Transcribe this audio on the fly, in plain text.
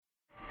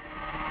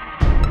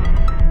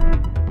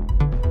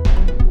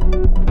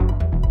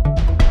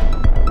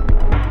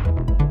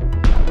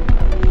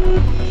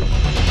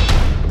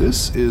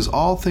This is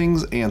All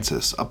Things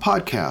Ansys, a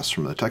podcast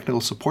from the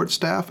technical support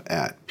staff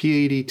at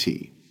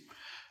PADT.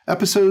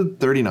 Episode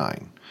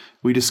 39.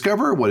 We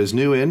discover what is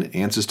new in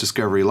Ansys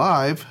Discovery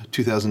Live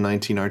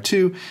 2019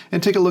 R2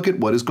 and take a look at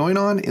what is going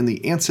on in the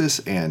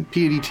Ansys and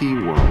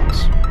PADT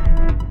worlds.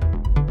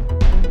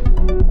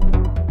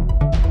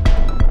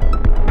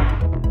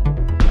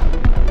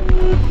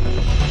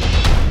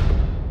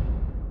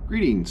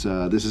 Greetings,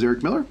 this is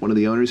Eric Miller, one of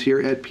the owners here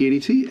at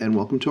PADT, and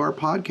welcome to our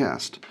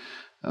podcast.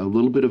 A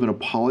little bit of an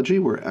apology.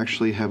 We're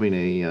actually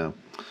having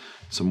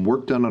some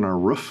work done on our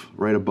roof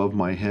right above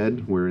my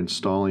head. We're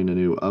installing a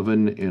new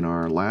oven in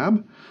our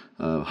lab,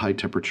 a high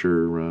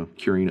temperature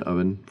curing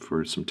oven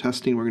for some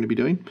testing we're going to be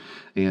doing.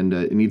 And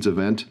it needs a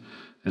vent,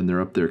 and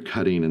they're up there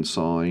cutting and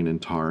sawing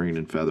and tarring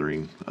and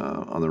feathering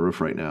on the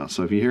roof right now.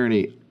 So if you hear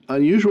any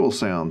unusual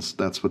sounds,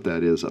 that's what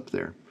that is up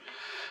there.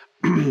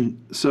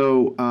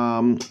 So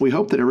we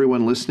hope that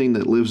everyone listening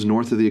that lives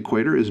north of the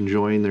equator is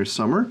enjoying their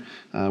summer.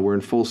 We're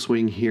in full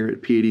swing here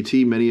at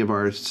PADT. Many of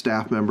our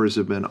staff members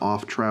have been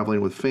off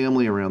traveling with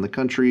family around the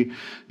country,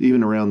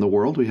 even around the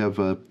world. We have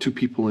two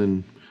people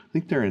I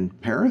think they're in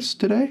Paris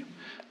today,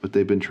 but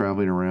they've been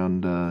traveling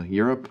around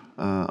Europe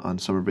on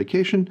summer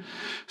vacation.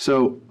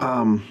 So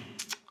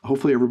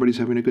hopefully everybody's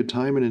having a good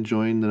time and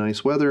enjoying the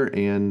nice weather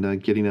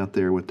and getting out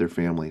there with their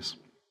families.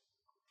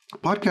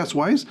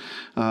 Podcast-wise,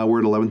 we're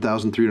at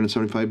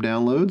 11,375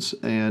 downloads,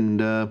 and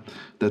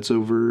that's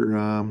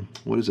over,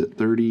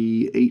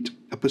 38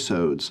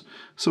 episodes.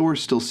 So we're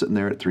still sitting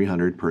there at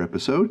 300 per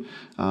episode.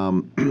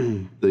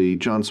 The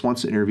John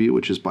Swanson interview,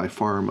 which is by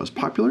far our most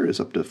popular,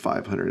 is up to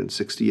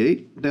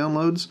 568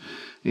 downloads,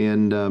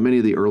 and many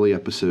of the early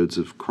episodes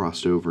have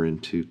crossed over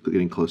into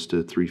getting close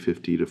to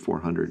 350 to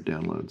 400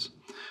 downloads.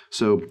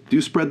 So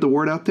do spread the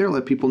word out there,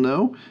 let people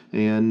know,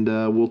 and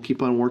we'll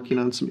keep on working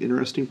on some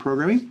interesting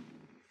programming.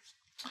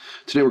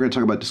 Today we're going to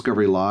talk about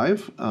Discovery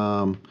Live,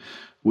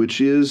 which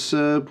is,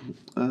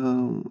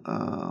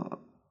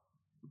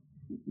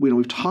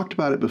 we've talked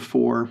about it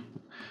before.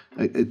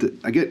 I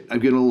get a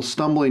little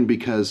stumbling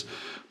because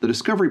the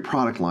Discovery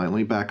product line, let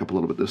me back up a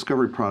little bit. The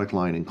Discovery product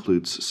line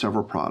includes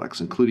several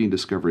products, including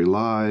Discovery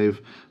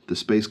Live, the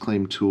Space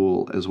Claim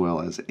tool, as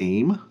well as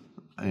AIM.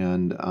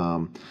 And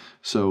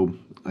so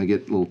I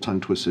get a little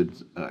tongue twisted.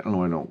 I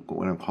don't know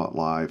when I call it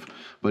live.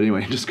 But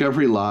anyway,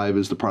 Discovery Live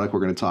is the product we're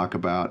going to talk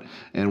about.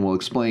 And we'll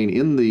explain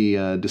in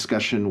the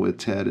discussion with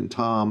Ted and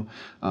Tom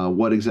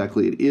what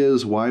exactly it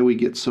is, why we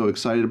get so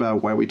excited about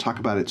it, why we talk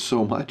about it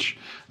so much.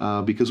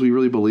 Because we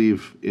really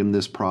believe in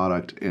this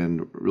product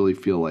and really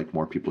feel like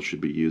more people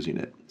should be using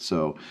it.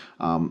 So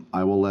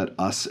I will let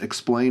us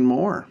explain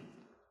more.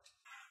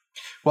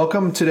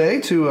 Welcome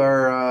today to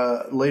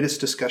our latest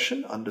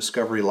discussion on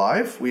Discovery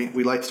Live. We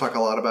like to talk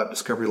a lot about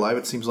Discovery Live.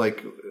 It seems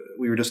like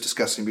we were just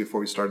discussing before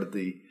we started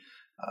the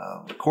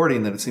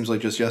recording that it seems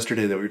like just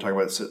yesterday that we were talking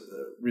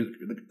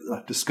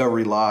about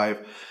Discovery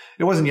Live.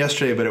 It wasn't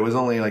yesterday, but it was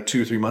only like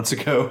 2 or 3 months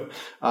ago.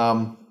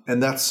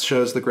 And that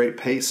shows the great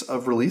pace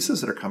of releases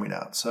that are coming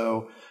out.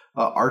 So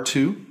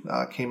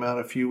R2 came out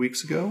a few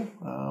weeks ago,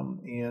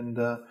 and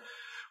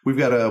we've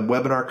got a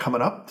webinar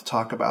coming up to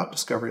talk about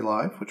Discovery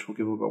Live, which we'll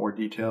give a little bit more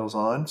details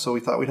on. So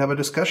we thought we'd have a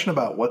discussion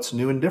about what's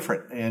new and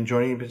different. And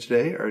joining me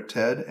today are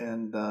Ted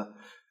and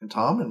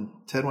Tom. And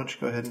Ted, why don't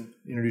you go ahead and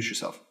introduce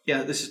yourself?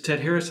 Yeah, this is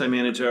Ted Harris. I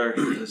manage our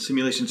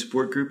simulation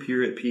support group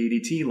here at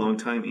PADT,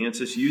 longtime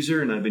Ansys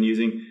user, and I've been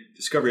using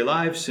Discovery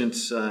Live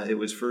since it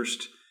was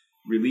first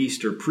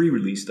released, or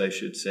pre-released, I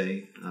should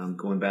say,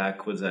 going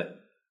back, was that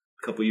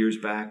a couple years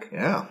back?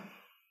 Yeah.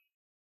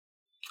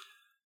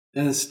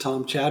 And this is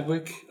Tom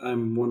Chadwick.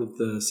 I'm one of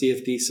the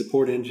CFD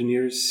support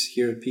engineers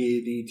here at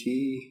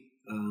PADT,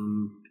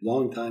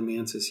 longtime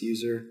Ansys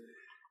user,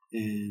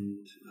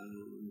 and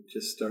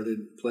just started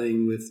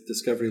playing with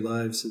Discovery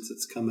Live since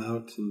it's come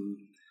out and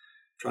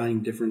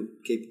trying different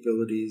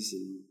capabilities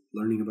and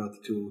learning about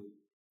the tool.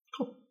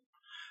 Cool.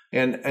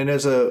 And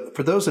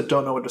for those that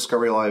don't know what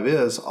Discovery Live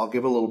is, I'll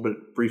give a little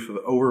bit brief of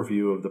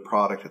overview of the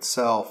product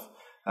itself.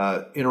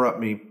 Interrupt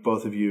me,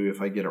 both of you,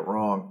 if I get it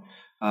wrong.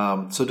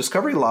 So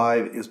Discovery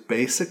Live is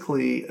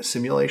basically a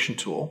simulation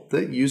tool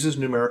that uses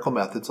numerical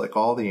methods like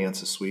all the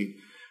Ansys suite,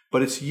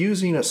 but it's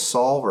using a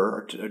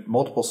solver, or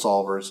multiple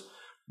solvers,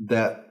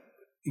 that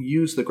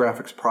use the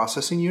graphics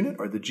processing unit,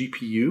 or the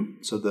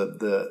GPU, so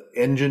the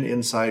engine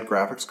inside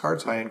graphics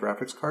cards, high-end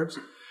graphics cards,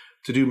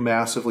 to do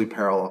massively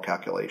parallel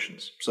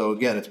calculations. So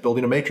again, it's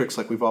building a matrix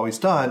like we've always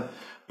done,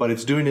 but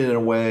it's doing it in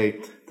a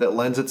way that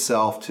lends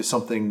itself to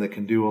something that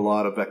can do a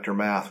lot of vector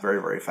math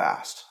very, very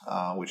fast,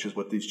 which is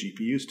what these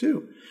GPUs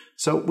do.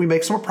 So we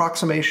make some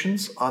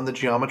approximations on the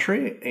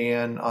geometry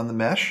and on the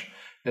mesh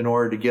in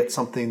order to get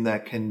something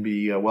that can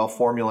be well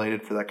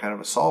formulated for that kind of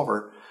a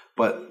solver.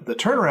 But the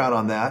turnaround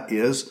on that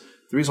is,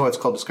 the reason why it's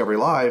called Discovery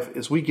Live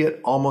is we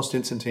get almost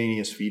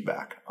instantaneous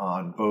feedback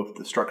on both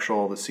the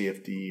structural, the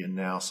CFD, and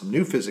now some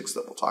new physics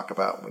that we'll talk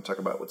about when we talk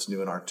about what's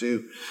new in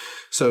R2.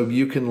 So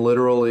you can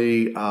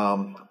literally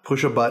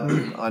push a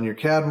button on your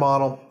CAD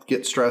model,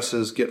 get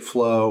stresses, get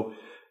flow,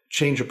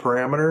 change a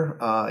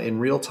parameter in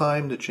real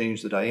time to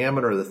change the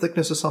diameter or the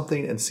thickness of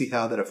something and see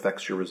how that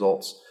affects your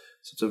results.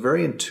 So it's a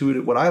very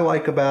intuitive, what I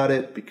like about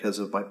it, because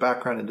of my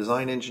background in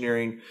design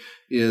engineering,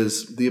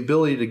 is the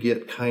ability to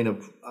get kind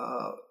of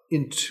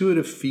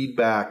intuitive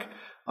feedback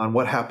on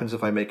what happens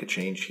if I make a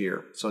change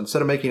here. So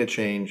instead of making a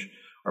change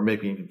or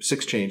making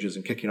 6 changes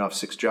and kicking off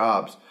 6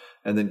 jobs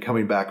and then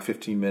coming back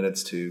 15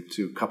 minutes to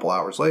a couple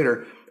hours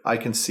later, I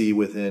can see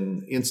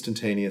within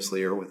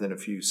instantaneously or within a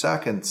few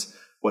seconds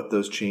what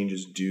those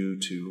changes do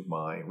to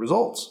my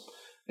results.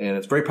 And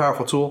it's a very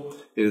powerful tool.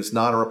 It is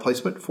not a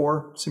replacement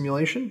for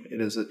simulation.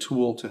 It is a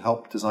tool to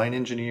help design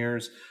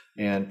engineers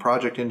and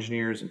project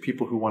engineers and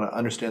people who want to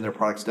understand their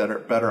products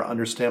better,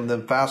 understand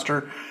them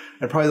faster.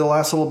 And probably the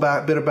last little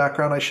bit of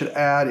background I should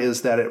add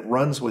is that it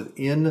runs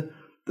within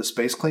the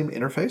SpaceClaim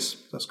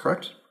interface. That's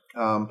correct.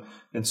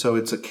 And so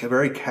it's a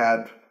very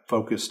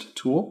CAD-focused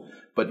tool,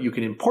 but you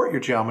can import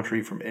your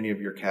geometry from any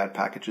of your CAD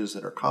packages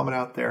that are common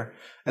out there.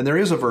 And there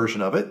is a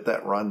version of it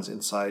that runs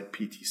inside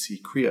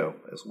PTC Creo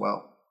as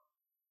well.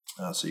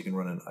 So you can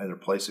run in either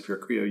place if you're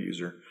a Creo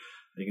user.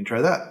 You can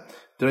try that.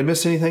 Did I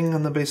miss anything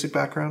on the basic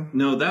background?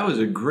 No, that was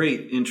a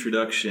great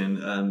introduction.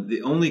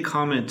 The only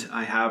comment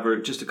I have,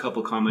 or just a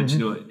couple comments,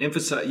 you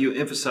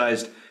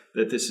emphasized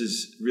that this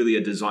is really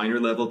a designer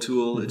level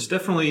tool. It's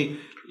definitely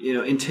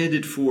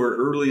intended for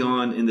early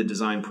on in the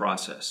design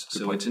process.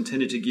 So it's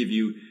intended to give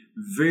you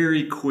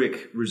very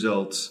quick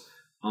results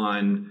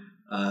on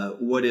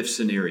what if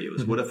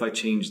scenarios. What if I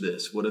change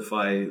this? What if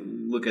I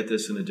look at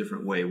this in a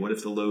different way? What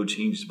if the load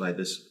changed by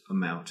this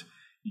amount?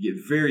 You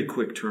get very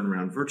quick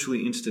turnaround,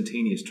 virtually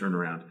instantaneous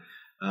turnaround.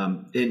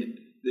 And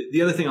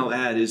the other thing I'll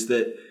add is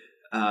that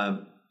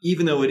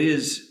even though it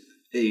is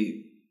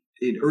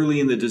an early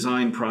in the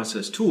design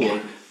process tool,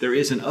 there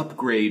is an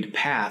upgrade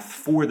path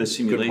for the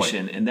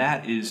simulation, and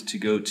that is to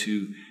go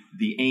to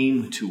the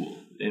AIM tool.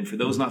 And for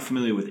those not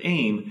familiar with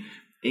AIM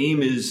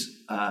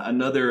is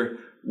another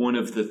one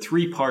of the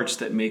 3 parts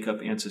that make up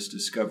Ansys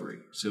Discovery.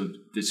 So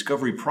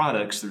Discovery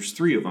products, there's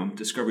 3 of them.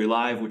 Discovery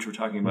Live, which we're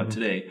talking about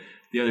today.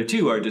 The other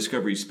 2 are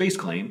Discovery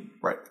SpaceClaim,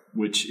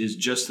 which is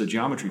just the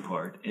geometry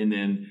part. And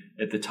then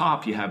at the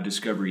top, you have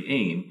Discovery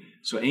AIM.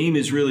 So AIM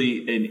is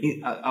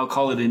really, I'll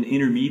call it an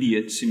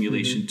intermediate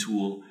simulation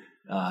tool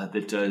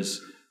that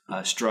does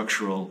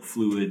structural,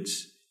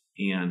 fluids,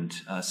 and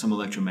some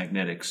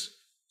electromagnetics.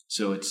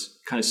 So it's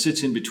kind of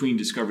sits in between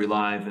Discovery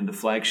Live and the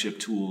flagship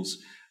tools,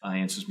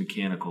 Ansys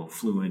Mechanical,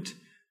 Fluent,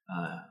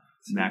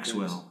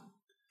 Maxwell,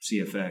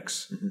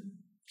 CFX.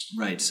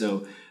 Right.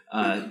 So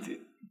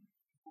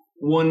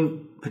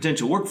one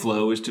potential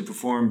workflow is to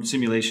perform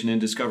simulation in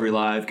Discovery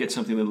Live, get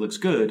something that looks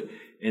good,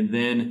 and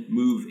then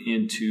move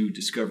into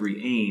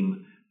Discovery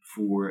AIM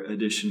for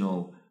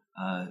additional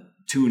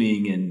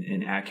tuning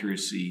and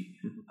accuracy.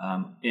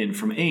 And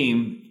from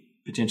AIM,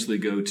 potentially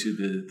go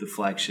to the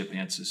flagship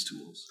Ansys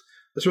tools.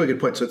 That's a really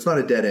good point. So it's not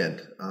a dead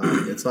end.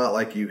 It's not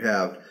like you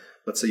have,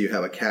 let's say you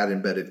have a CAD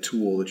embedded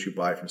tool that you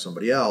buy from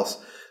somebody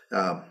else.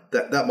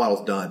 That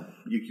model's done.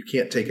 You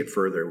can't take it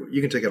further.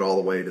 You can take it all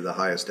the way to the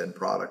highest end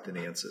product in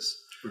Ansys.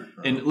 Right.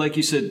 And like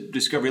you said,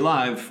 Discovery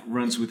Live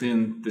runs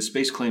within the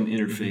SpaceClaim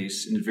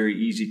interface and is very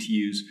easy to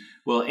use.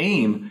 Well,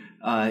 AIM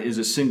is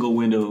a single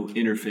window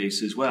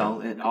interface as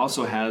well. It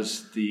also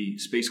has the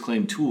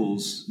SpaceClaim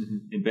tools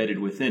embedded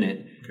within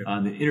it.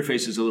 The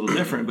interface is a little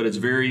different, but it's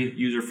very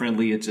user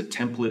friendly. It's a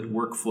template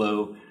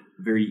workflow,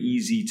 very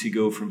easy to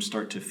go from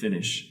start to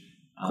finish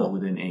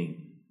within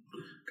AIM.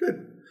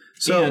 Good.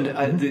 So,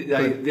 and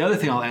the other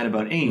thing I'll add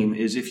about AIM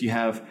is if you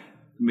have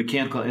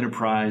Mechanical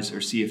Enterprise or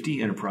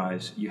CFD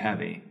Enterprise, you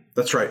have AIM.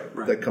 That's right.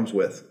 That comes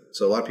with.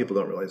 So a lot of people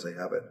don't realize they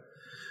have it.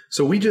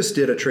 So we just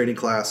did a training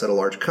class at a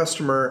large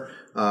customer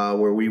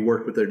where we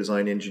worked with their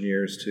design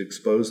engineers to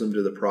expose them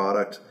to the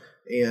product.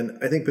 And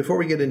I think before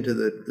we get into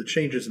the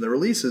changes and the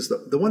releases,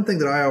 the one thing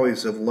that I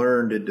always have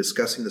learned in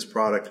discussing this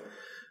product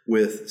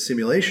with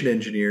simulation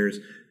engineers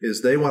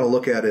is they want to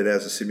look at it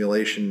as a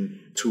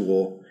simulation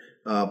tool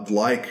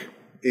like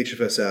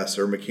HFSS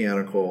or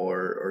Mechanical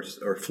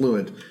or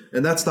Fluent,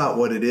 and that's not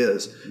what it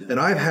is. No. And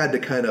I've had to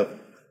kind of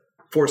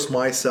force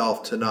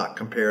myself to not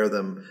compare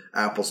them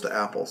apples to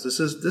apples. This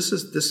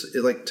is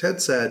like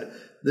Ted said,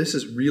 this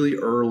is really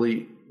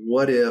early.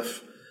 What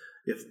is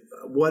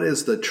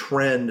the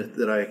trend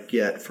that I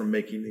get from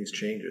making these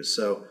changes?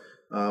 So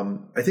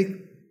I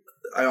think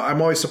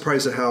I'm always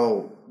surprised at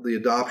how the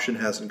adoption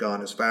hasn't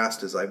gone as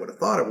fast as I would have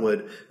thought it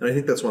would. And I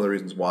think that's one of the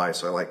reasons why.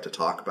 So I like to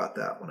talk about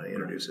that when I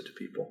introduce it to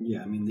people.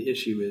 Yeah, I mean, the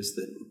issue is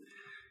that,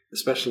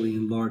 especially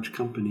in large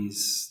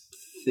companies,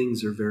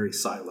 things are very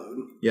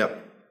siloed.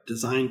 Yep.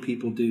 Design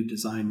people do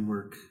design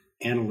work,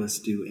 analysts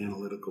do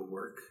analytical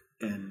work,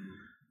 and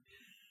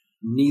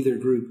neither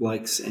group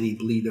likes any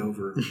bleed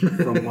over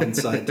from one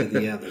side to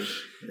the other.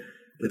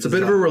 It's a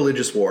bit of a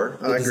religious war.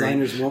 The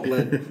designers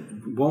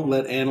won't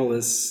let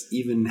analysts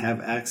even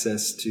have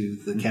access to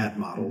the CAD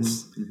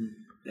models,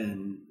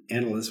 and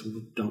analysts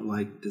don't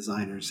like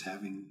designers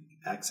having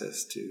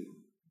access to.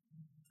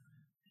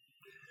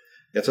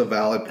 That's a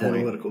valid point.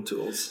 Analytical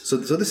tools. So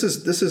this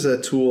is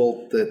a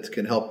tool that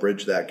can help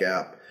bridge that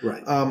gap.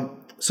 Right.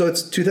 So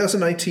it's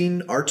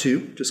 2019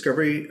 R2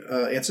 Discovery,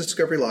 Ansys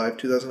Discovery Live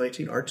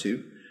 2019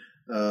 R2.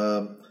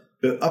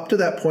 But up to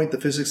that point, the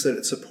physics that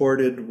it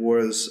supported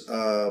was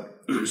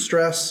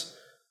stress,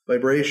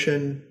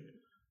 vibration,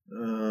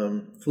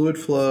 fluid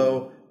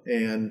flow,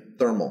 and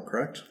thermal.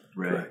 Correct?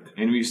 Right. Correct.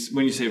 And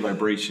when you say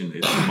vibration,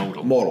 it's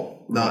modal.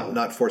 Modal,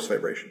 not force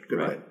vibration. Good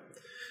point.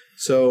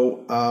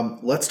 So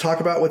let's talk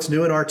about what's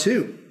new in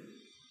R2.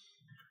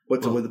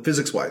 What's with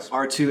physics-wise?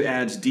 R2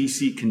 adds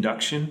DC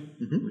conduction,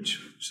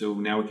 so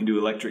now we can do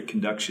electric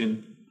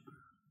conduction,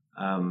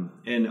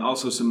 and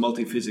also some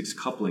multi-physics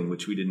coupling,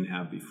 which we didn't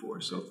have before.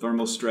 So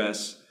thermal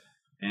stress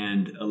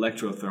and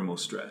electrothermal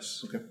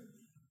stress. Okay.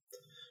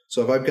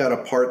 So if I've got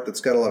a part that's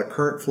got a lot of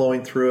current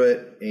flowing through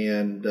it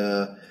and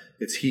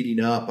it's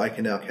heating up, I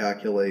can now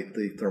calculate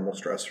the thermal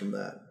stress from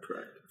that.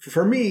 Correct.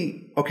 For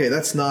me, okay,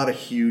 that's not a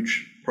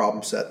huge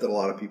problem set that a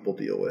lot of people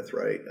deal with,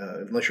 right?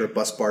 Unless you're a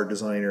bus bar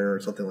designer or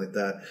something like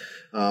that.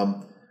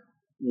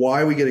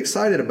 Why we get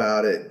excited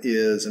about it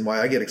is, and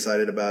why I get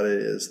excited about it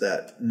is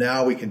that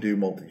now we can do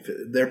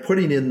they're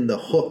putting in the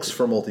hooks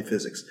for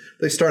multiphysics.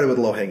 They started with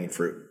low-hanging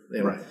fruit.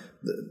 Right.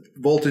 The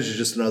voltage is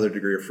just another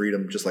degree of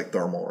freedom, just like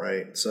thermal,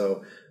 right?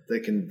 So they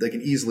can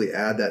easily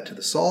add that to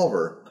the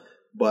solver.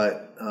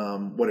 But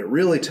what it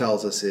really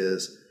tells us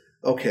is,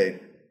 okay,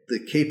 the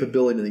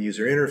capability in the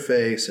user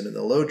interface and in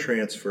the load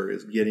transfer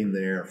is getting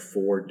there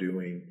for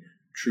doing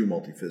true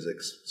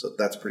multiphysics. So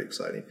that's pretty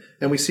exciting.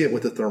 And we see it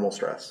with the thermal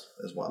stress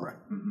as well. Right.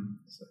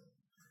 So,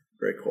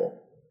 very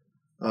cool.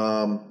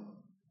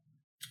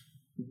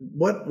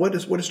 What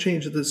has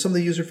changed? Some of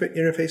the user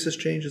interfaces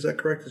changed, is that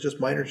correct? It's just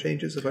minor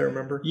changes, if I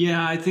remember?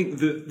 Yeah, I think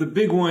the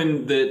big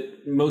one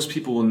that most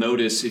people will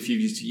notice if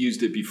you've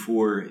used it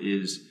before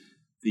is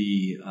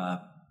the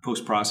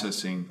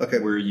post-processing,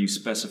 where you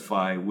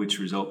specify which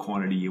result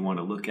quantity you want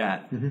to look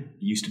at. It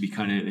used to be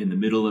kind of in the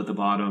middle at the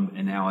bottom,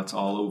 and now it's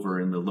all over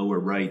in the lower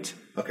right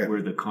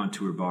where the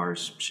contour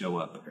bars show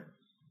up. Okay.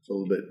 It's a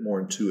little bit more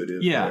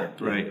intuitive. Yeah,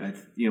 there. Right.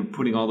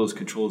 Putting all those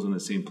controls in the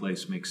same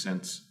place makes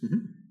sense.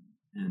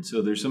 And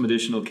so there's some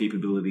additional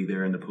capability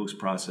there in the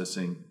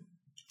post-processing.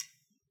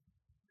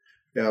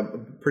 Yeah,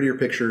 prettier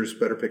pictures,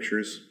 better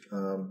pictures.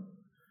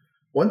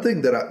 One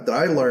thing that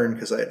I learned,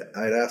 because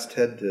I'd asked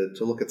Ted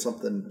to look at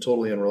something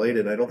totally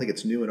unrelated, and I don't think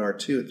it's new in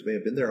R2, it may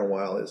have been there a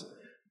while, is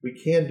we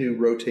can do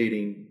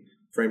rotating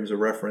frames of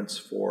reference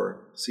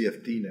for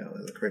CFD now.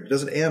 Is that correct? It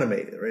doesn't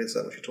animate it, right? Is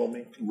that what you told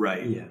me?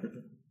 Right. Yeah.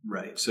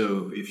 Right.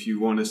 So if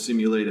you want to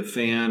simulate a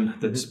fan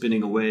that's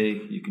spinning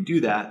away, you can do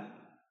that.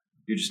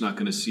 You're just not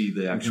going to see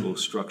the actual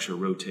structure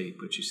rotate,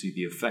 but you see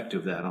the effect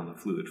of that on the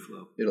fluid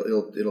flow.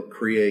 It'll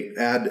create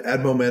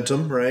add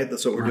momentum, right?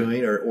 That's what we're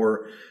doing.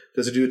 Or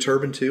does it do a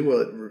turbine too?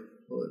 Will it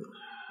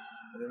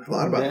I never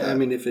thought about that. I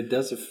mean, if it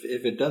does a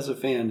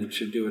fan, it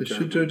should do a turbine. It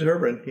should do a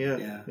turbine.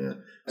 Yeah.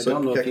 I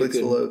don't know if you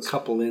could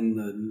couple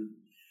in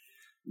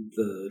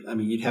the. I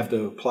mean, you'd have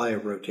to apply a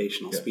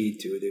rotational speed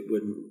to it. It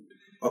wouldn't.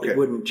 It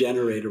wouldn't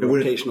generate a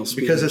rotational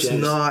speed because it's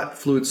not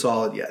fluid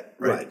solid yet,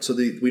 right? So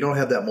we don't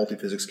have that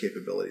multiphysics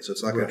capability, so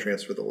it's not going to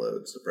transfer the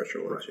loads, the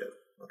pressure loads yet.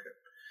 Okay,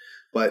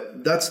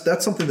 but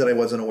that's something that I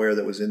wasn't aware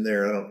that was in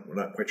there. I'm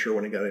not quite sure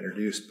when it got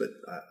introduced, but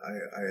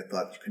I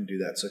thought you couldn't do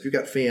that. So if you've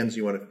got fans,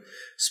 you want to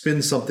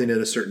spin something at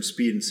a certain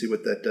speed and see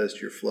what that does to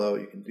your flow,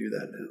 you can do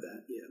that now.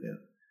 Yeah,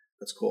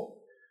 that's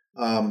cool.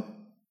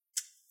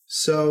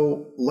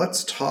 So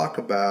let's talk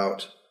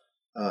about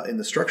in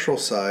the structural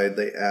side,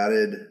 they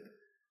added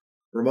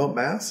remote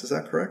mass, is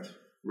that correct?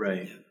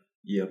 Right.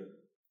 Yep.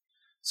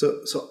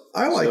 So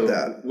I like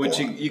that. Which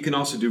you can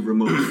also do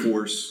remote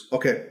force.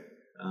 Okay.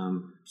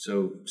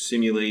 So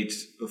simulate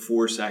a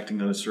force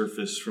acting on a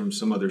surface from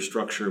some other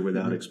structure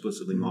without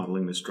explicitly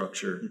modeling the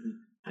structure.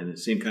 And the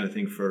same kind of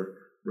thing for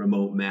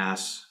remote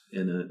mass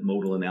in a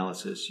modal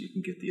analysis. You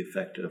can get the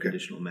effect of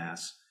additional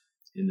mass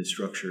in the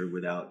structure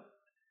without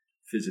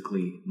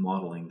physically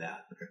modeling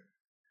that. Okay.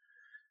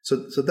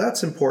 So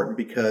that's important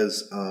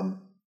because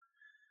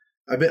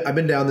I've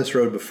been down this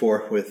road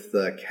before with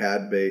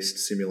CAD-based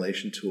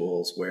simulation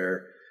tools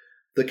where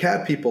the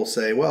CAD people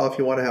say, well, if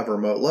you want to have a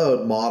remote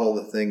load, model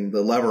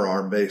the lever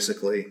arm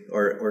basically,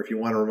 or if you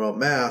want a remote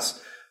mass,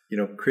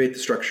 create the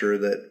structure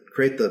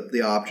create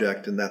the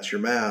object and that's your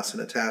mass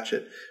and attach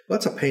it. Well,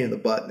 that's a pain in the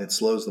butt and it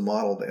slows the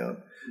model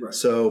down. Right.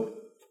 So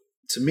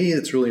to me,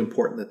 it's really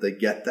important that they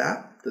get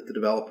that the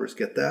developers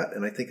get that,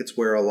 and I think it's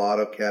where a lot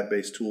of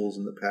CAD-based tools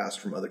in the past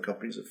from other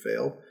companies have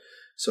failed.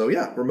 So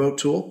yeah, remote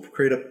tool,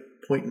 create a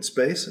point in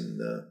space and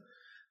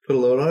put a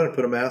load on it,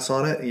 put a mass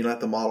on it, and you don't have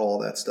to model all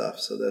that stuff.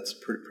 So that's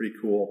pretty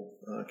cool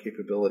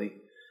capability.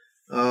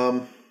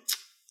 What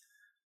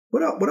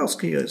else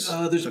can you use?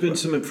 There's been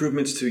some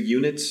improvements to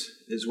units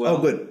as well.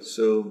 Oh, good.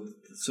 So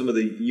some of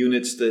the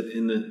units that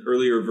in the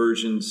earlier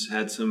versions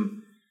had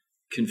some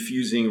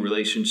confusing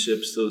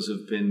relationships, those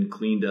have been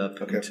cleaned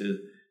up into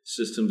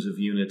systems of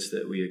units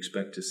that we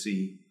expect to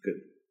see.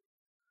 Good.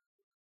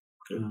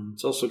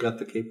 It's also got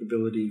the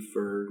capability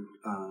for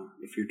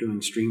if you're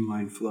doing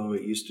streamline flow,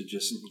 it used to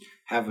just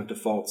have a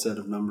default set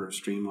of number of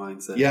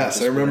streamlines.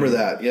 Yes, I remember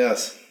that.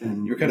 Yes.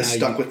 And you're kind of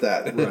stuck with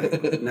that.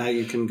 Right. Now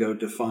you can go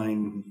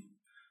define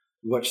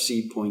what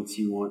seed points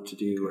you want to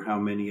do or how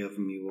many of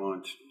them you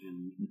want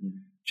and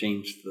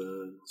change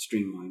the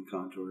streamline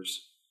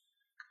contours.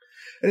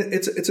 And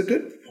it's a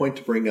good point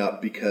to bring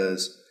up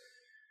because,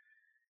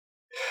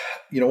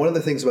 one of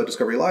the things about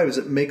Discovery Live is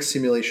it makes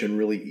simulation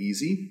really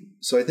easy.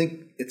 So I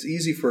think it's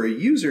easy for a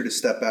user to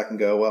step back and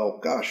go, well,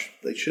 gosh,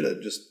 they should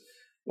have just,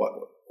 why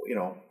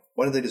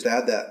didn't they just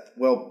add that?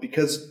 Well,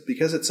 because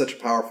it's such a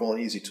powerful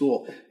and easy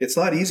tool, it's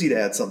not easy to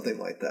add something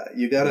like that.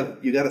 You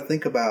gotta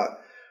think about,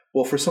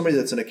 well, for somebody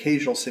that's an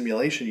occasional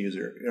simulation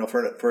user,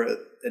 for an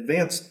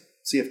advanced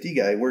CFD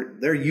guy,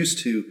 they're used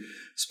to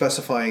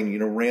specifying,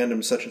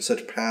 random such and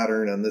such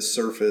pattern on this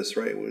surface,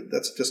 right?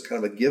 That's just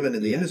kind of a given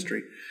in the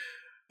industry.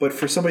 But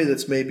for somebody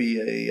that's maybe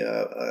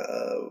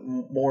a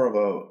more of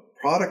a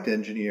product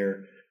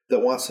engineer that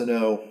wants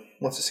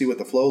to see what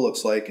the flow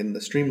looks like, and the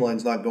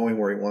streamline's not going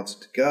where he wants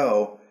it to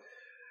go,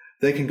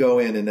 they can go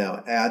in and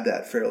now add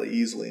that fairly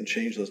easily and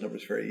change those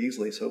numbers very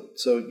easily. So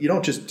you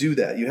don't just do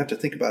that. You have to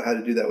think about how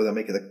to do that without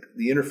making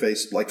the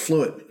interface like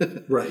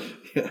fluent. Right.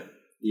 Yeah.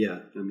 Yeah.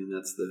 I mean,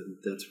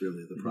 that's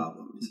really the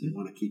problem. Is you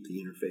want to keep the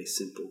interface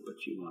simple, but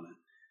you want to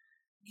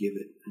give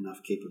it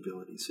enough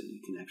capability so you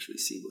can actually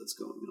see what's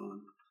going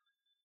on.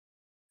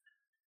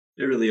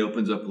 It really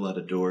opens up a lot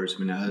of doors.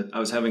 I mean, I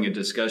was having a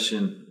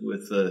discussion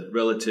with a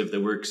relative that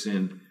works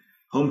in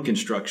home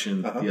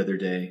construction the other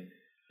day,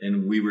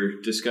 and we were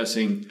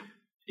discussing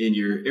in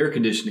your air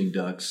conditioning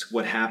ducts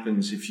what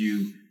happens if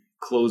you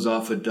close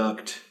off a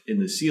duct in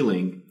the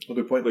ceiling,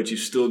 Good point. but you've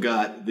still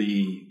got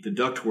the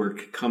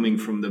ductwork coming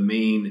from the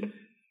main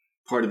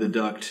part of the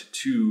duct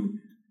to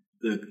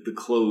the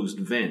closed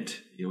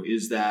vent.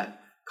 Is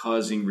that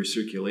causing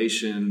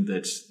recirculation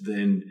that's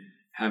then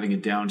having a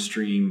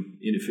downstream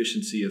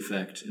inefficiency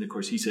effect? And of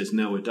course he says,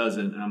 no, it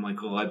doesn't. And I'm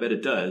like, well, I bet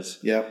it does.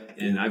 Yep.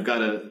 And I've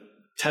got a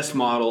test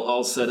model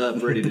all set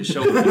up, ready to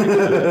show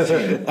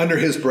him. Under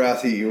his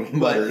breath, he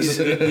mutters.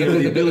 But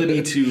the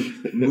ability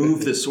to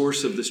move the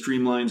source of the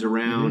streamlines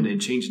around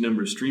and change the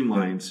number of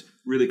streamlines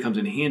really comes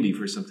in handy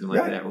for something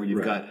like that, where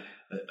you've got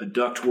a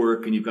duct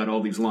work and you've got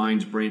all these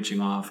lines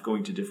branching off,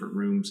 going to different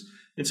rooms.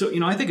 And so,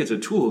 I think it's a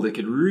tool that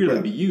could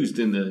really be used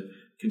in the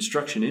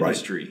construction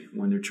industry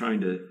when they're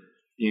trying to,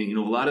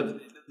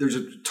 there's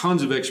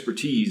tons of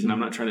expertise, and I'm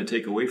not trying to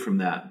take away from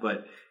that,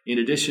 but in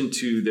addition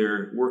to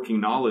their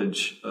working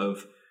knowledge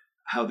of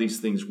how these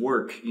things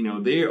work,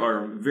 they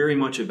are very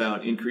much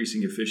about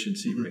increasing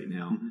efficiency right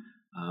now.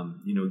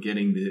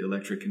 Getting the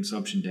electric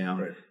consumption down.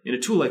 Right. And a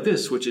tool like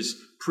this, which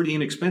is pretty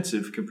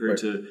inexpensive compared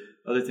to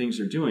other things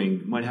they're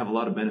doing, might have a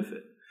lot of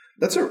benefit.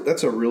 That's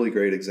a really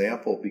great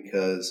example,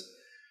 because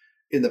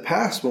in the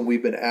past, when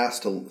we've been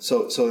asked to,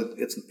 so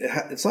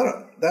it's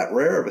not that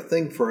rare of a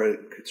thing for a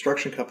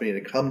construction company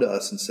to come to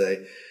us and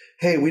say,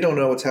 hey, we don't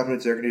know what's happening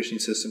to the air conditioning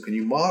system. Can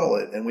you model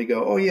it? And we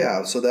go, oh,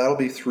 yeah, so that'll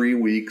be 3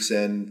 weeks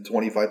and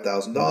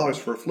 $25,000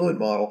 for a fluent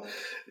model.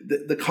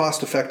 The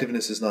cost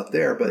effectiveness is not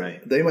there,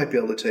 but they might be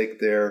able to take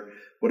their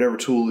whatever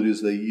tool it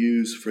is they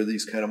use for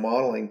these kind of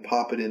modeling,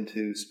 pop it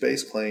into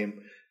SpaceClaim,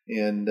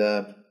 and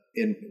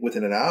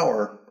within an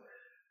hour,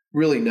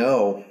 really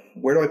know,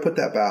 where do I put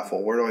that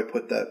baffle? Where do I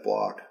put that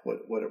block?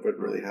 What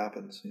really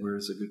happens? Where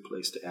is a good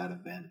place to add a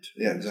vent?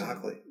 Yeah,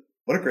 exactly.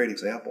 What a great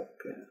example.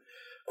 Okay.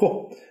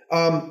 Cool.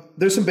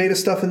 There's some beta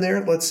stuff in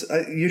there.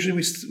 Usually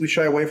we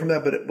shy away from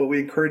that, but we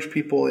encourage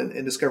people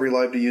in Discovery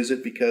Live to use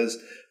it, because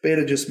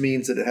beta just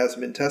means that it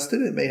hasn't been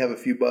tested. It may have a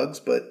few bugs,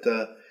 but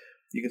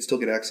you can still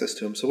get access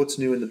to them. So what's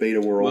new in the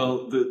beta world?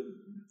 Well,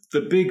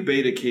 the big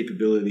beta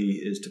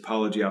capability is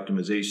topology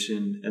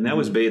optimization, and that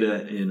was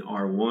beta in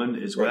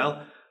R1 as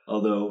well.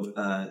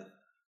 Although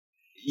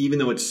even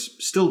though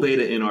it's still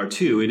beta in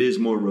R2, it is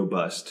more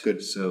robust.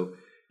 Good. So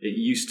it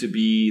used to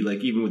be like,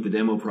 even with the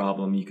demo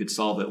problem, you could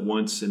solve it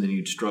once and then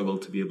you'd struggle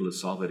to be able to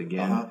solve it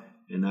again.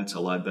 And that's a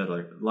lot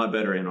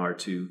better in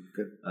R2.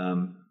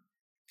 Good.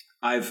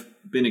 I've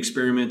been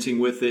experimenting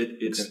with it.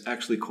 It's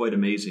actually quite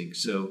amazing.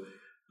 So,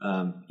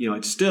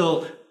 it's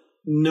still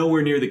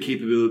nowhere near the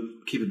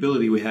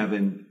capability we have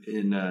in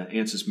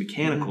Ansys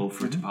Mechanical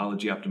for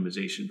topology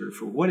optimization, but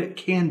for what it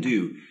can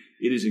do,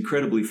 it is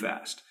incredibly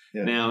fast.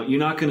 Yeah. Now, you're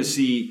not going to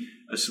see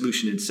a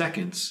solution in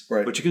seconds,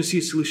 but you're going to see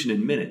a solution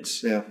in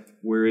minutes. Yeah.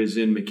 Whereas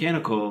in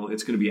mechanical,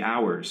 it's going to be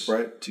hours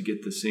to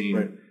get the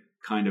same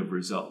kind of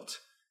result.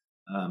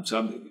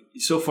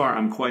 So far,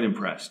 I'm quite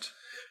impressed.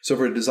 So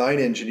for a design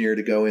engineer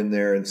to go in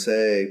there and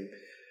say,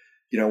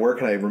 where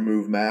can I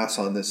remove mass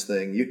on this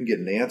thing? You can get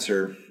an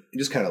answer. You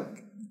just kind of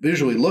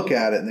visually look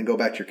at it and then go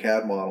back to your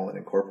CAD model and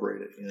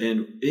incorporate it.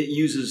 And it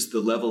uses the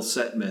level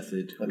set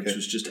method, which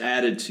was just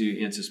added to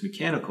Ansys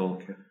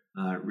Mechanical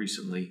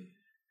recently.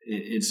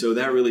 And so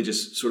that really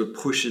just sort of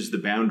pushes the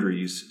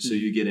boundaries, so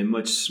you get a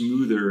much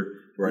smoother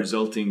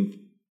resulting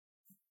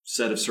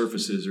set of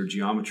surfaces or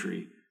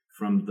geometry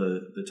from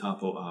the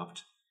topo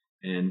opt,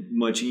 and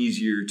much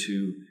easier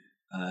to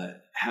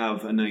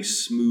have a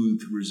nice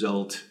smooth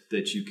result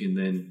that you can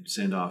then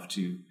send off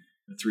to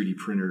a 3D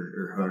printer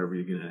or however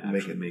you're going to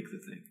actually make the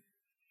thing.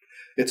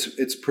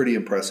 It's pretty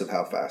impressive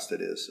how fast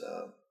it is.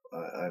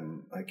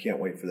 I can't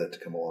wait for that to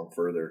come along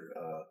further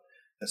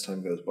as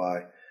time goes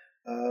by.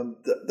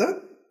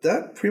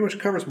 That pretty much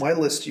covers my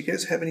list. Do you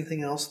guys have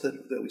anything else that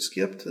we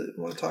skipped that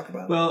you want to talk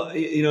about? Well,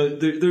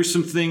 there's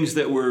some things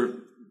that were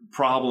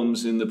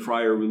problems in the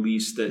prior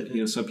release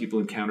that some people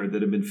encountered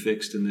that have been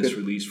fixed in this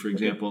release. For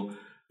example,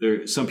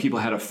 some people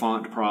had a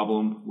font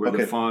problem where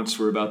the fonts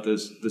were about the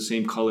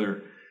same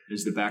color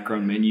as the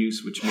background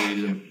menus, which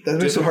made them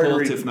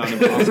difficult, if not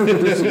impossible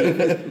to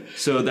see.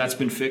 So that's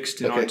been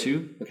fixed in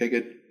R2. Okay,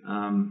 good.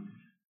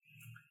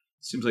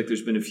 Seems like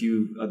there's been a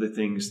few other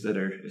things that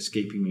are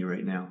escaping me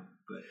right now.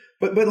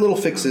 But little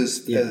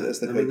fixes as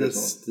the code goes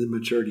that's the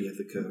maturity of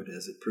the code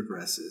as it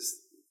progresses.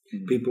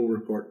 Mm-hmm. People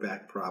report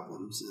back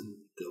problems and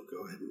they'll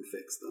go ahead and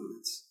fix them.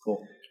 It's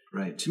cool.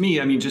 Right. To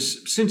me, I mean,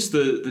 just since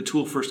the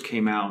tool first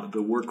came out,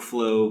 the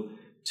workflow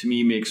to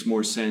me makes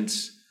more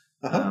sense.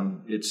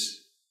 I'm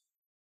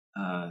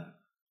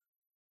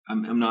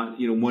not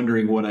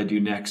wondering what I do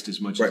next as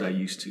much as I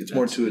used to. It's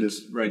more intuitive.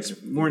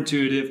 It's more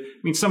intuitive. I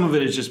mean, some of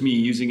it is just me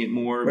using it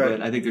more,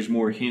 but I think there's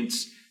more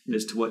hints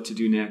as to what to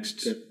do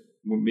next. Yeah.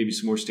 Maybe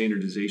some more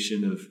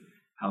standardization of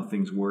how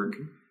things work.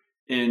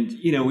 And,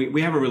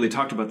 we haven't really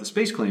talked about the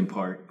space claim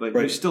part, but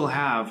you still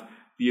have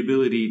the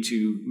ability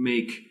to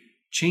make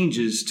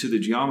changes to the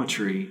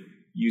geometry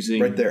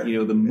using,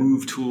 the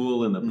move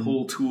tool and the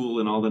pull tool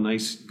and all the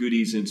nice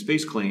goodies in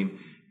space claim,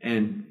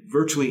 and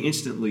virtually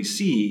instantly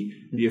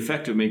see the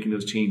effect of making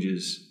those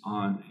changes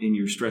in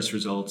your stress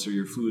results or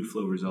your fluid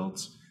flow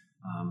results.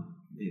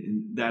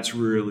 That's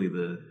really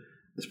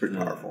it's pretty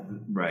powerful.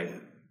 Right.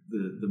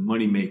 The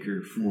money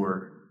maker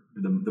for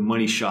the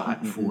money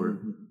shot for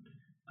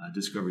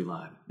Discovery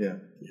Live. Yeah.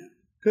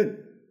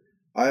 Good.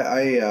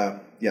 I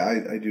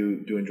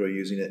do enjoy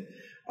using it.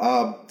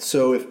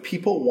 So if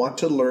people want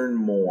to learn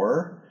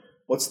more,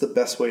 what's the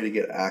best way to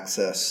get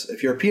access?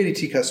 If you're a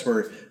PADT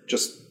customer,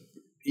 just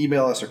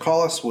email us or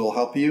call us. We'll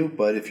help you.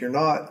 But if you're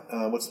not,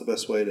 what's the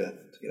best way to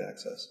get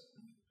access?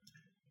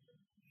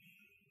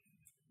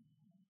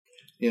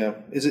 Yeah.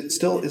 Is it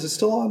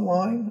still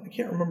online? I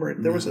can't remember.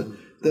 There was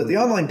the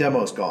online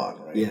demo's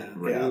gone, right? Yeah.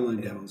 The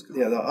online demo's gone.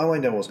 Yeah, the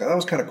online demo's gone. That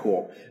was kind of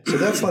cool. So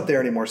that's not there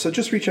anymore. So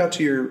just reach out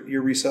to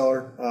your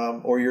reseller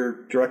or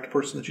your direct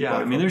person that you buy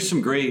from. There's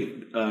some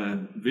great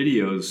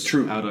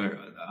videos out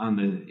on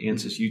the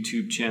Ansys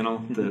YouTube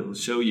channel that will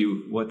show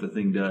you what the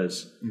thing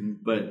does. Mm-hmm.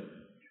 But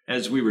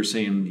as we were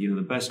saying,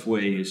 the best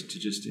way is to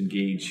just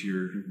engage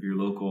your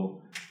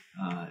local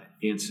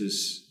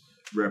Ansys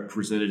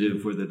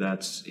representative, whether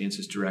that's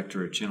Ansys Direct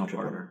or a channel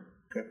partner.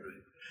 Okay.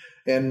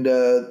 And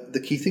the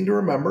key thing to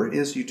remember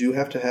is you do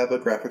have to have a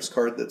graphics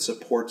card that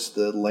supports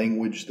the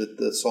language that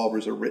the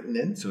solvers are written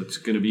in. So it's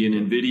going to be an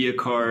NVIDIA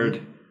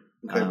card.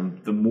 Okay.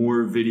 The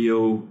more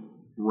video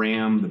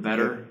RAM, the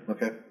better.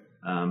 Okay.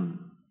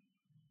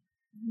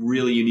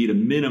 Really, you need a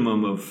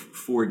minimum of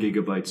 4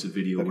 gigabytes of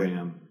video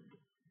RAM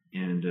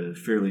and a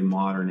fairly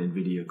modern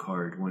NVIDIA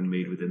card, one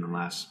made within the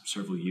last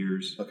several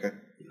years. Okay.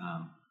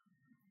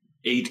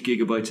 8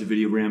 gigabytes of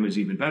video RAM is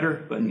even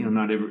better, but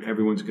not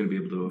everyone's going to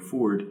be able to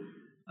afford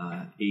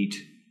 8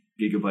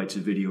 gigabytes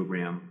of video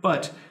RAM.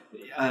 But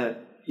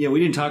we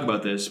didn't talk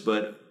about this,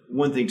 but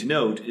one thing to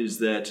note is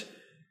that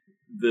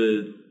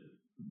the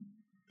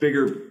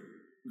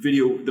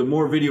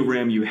more video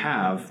RAM you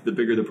have, the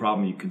bigger the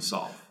problem you can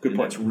solve. Good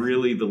point. That's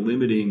really the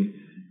limiting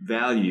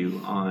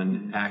value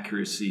on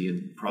accuracy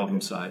and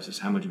problem size is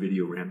how much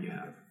video RAM you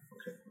have.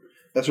 Okay,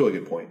 that's a really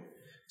good point.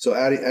 So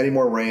adding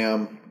more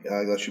RAM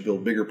lets you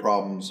build bigger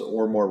problems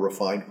or more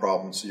refined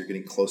problems, so you're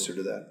getting closer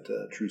to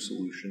that true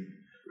solution.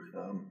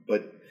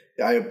 But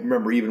I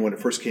remember even when it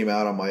first came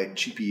out on my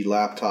cheapy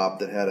laptop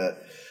that had a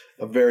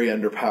very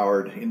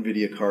underpowered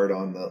NVIDIA card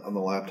on the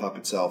laptop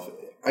itself,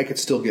 I could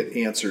still get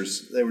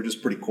answers. They were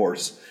just pretty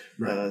coarse.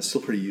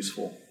 Still pretty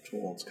useful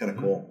tool. It's kind of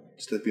cool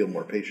just to be a little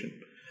more patient.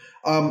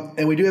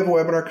 And we do have a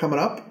webinar coming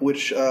up,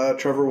 which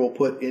Trevor will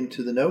put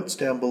into the notes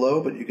down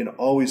below, but you can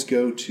always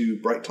go to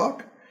Bright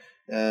Talk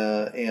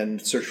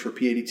and search for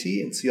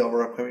PADT and see all of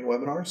our upcoming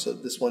webinars. So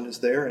this one is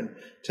there, and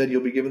Ted,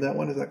 you'll be giving that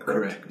one, is that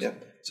correct? Correct. Yeah.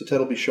 So Ted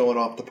will be showing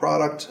off the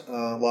product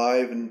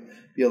live and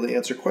be able to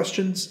answer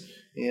questions.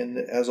 And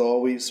as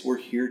always, we're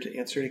here to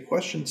answer any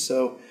questions.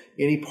 So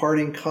any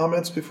parting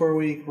comments before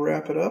we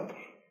wrap it up?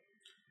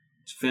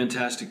 It's a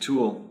fantastic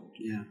tool.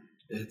 Yeah,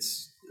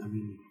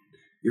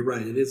 you're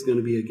right. It is going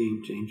to be a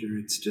game changer.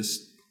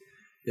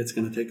 It's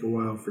going to take a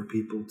while for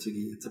people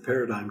it's a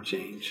paradigm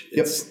change.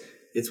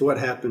 It's what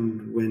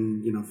happened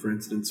when, for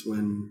instance,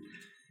 when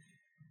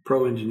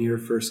Pro Engineer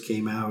first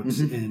came out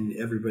and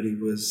everybody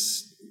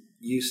was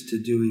used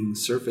to doing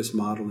surface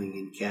modeling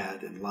in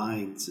CAD and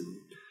lines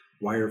and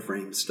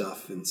wireframe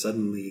stuff, and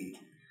suddenly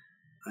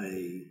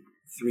a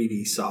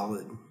 3D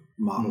solid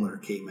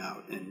modeler came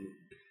out and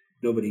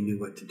nobody knew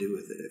what to do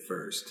with it at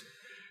first.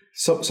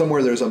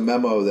 somewhere there's a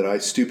memo that I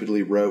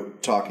stupidly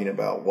wrote talking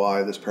about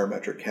why this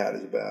parametric CAD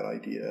is a bad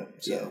idea.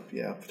 So,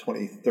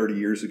 20, 30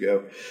 years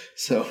ago.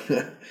 So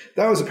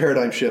that was a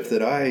paradigm shift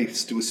that I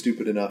was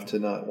stupid enough to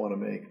not want to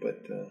make,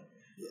 but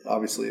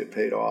obviously it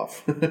paid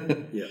off.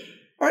 Yeah.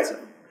 All right.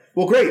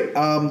 Well, great.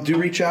 Do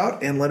reach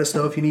out and let us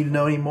know if you need to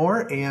know any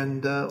more,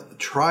 and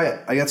try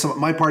it. I got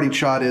my parting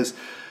shot is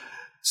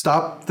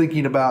stop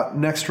thinking about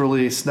next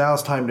release. Now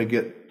it's time to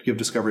give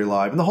Discovery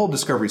Live and the whole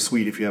Discovery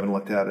suite, if you haven't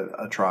looked at it,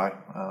 a try.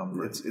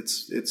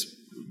 It's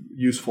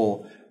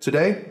useful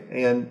today,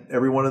 and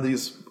every one of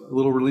these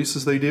little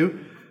releases they do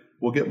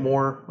will get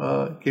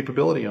more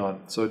capability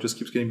on. So it just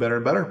keeps getting better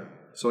and better.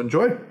 So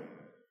enjoy.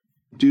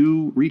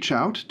 Do reach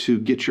out to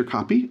get your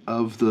copy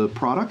of the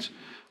product.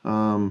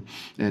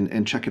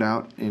 And check it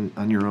out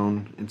on your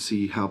own and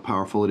see how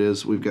powerful it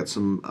is. We've got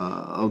some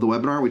of the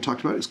webinar we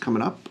talked about is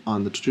coming up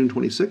on the June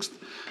 26th.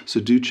 So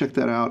do check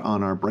that out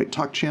on our Bright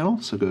Talk channel.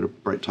 So go to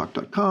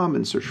brighttalk.com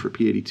and search for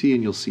PADT,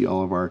 and you'll see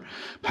all of our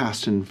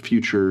past and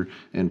future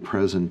and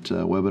present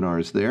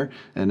webinars there.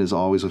 And as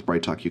always with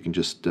Bright Talk, you can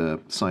just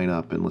sign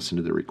up and listen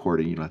to the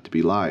recording. You don't have to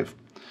be live.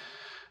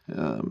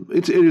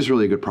 It is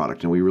really a good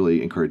product, and we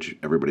really encourage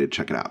everybody to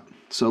check it out.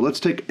 So let's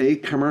take a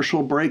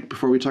commercial break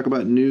before we talk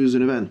about news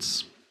and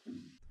events.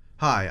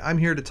 Hi, I'm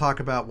here to talk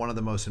about one of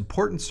the most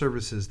important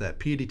services that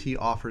PADT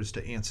offers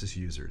to Ansys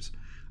users,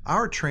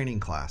 our training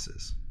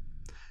classes.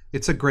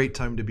 It's a great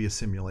time to be a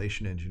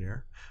simulation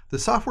engineer. The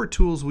software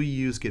tools we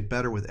use get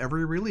better with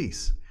every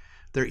release.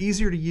 They're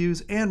easier to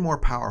use and more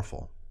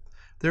powerful.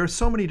 There are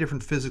so many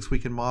different physics we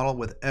can model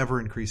with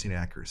ever-increasing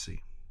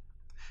accuracy.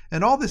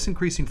 And all this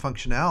increasing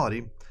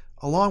functionality,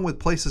 along with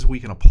places we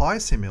can apply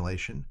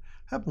simulation,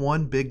 have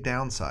one big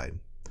downside.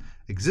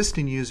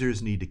 Existing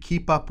users need to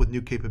keep up with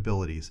new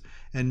capabilities,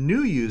 and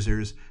new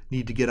users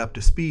need to get up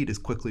to speed as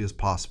quickly as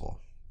possible.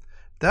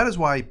 That is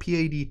why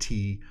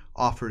PADT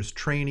offers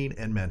training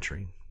and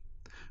mentoring.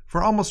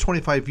 For almost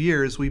 25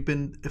 years, we've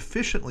been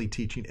efficiently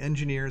teaching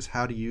engineers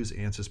how to use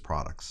Ansys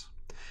products.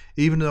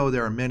 Even though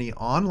there are many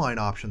online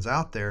options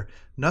out there,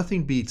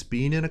 nothing beats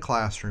being in a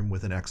classroom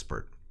with an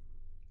expert,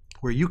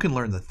 where you can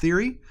learn the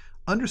theory,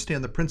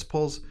 understand the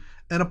principles,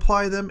 and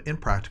apply them in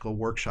practical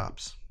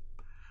workshops.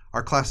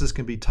 Our classes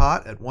can be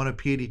taught at one of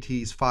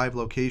PADT's 5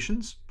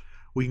 locations.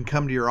 We can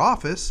come to your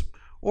office,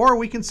 or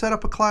we can set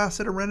up a class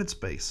at a rented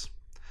space.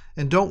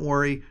 And don't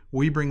worry,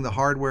 we bring the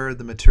hardware,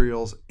 the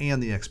materials,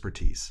 and the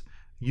expertise.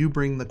 You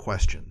bring the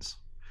questions.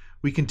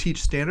 We can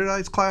teach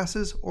standardized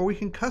classes, or we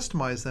can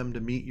customize them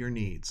to meet your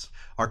needs.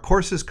 Our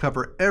courses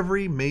cover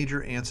every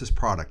major Ansys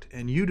product,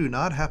 and you do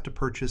not have to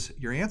purchase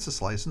your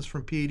Ansys license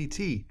from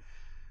PADT.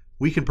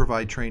 We can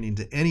provide training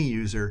to any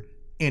user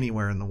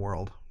anywhere in the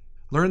world.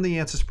 Learn the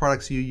Ansys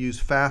products you use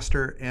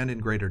faster and in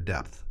greater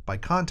depth by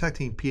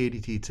contacting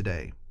PADT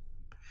today.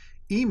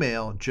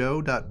 Email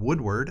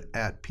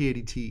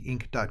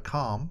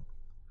joe.woodward@padtinc.com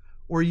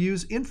or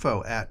use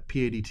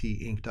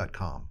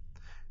info@padtinc.com.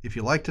 If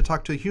you'd like to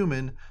talk to a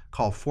human,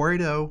 call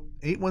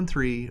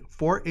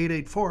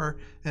 480-813-4884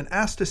 and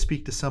ask to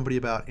speak to somebody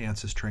about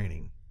Ansys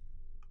training.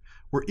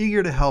 We're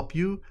eager to help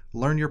you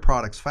learn your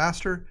products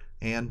faster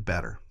and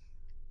better.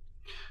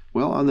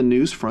 Well, on the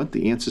news front,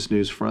 the Ansys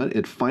news front,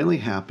 it finally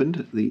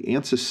happened. The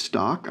Ansys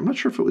stock, I'm not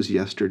sure if it was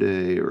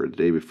yesterday or the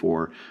day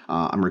before.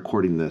 I'm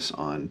recording this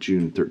on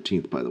June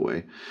 13th, by the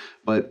way.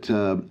 But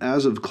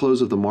as of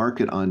close of the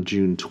market on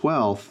June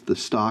 12th, the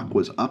stock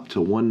was up to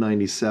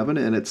 $197.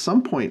 And at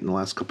some point in the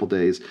last couple of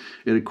days,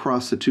 it had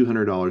crossed the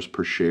 $200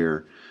 per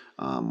share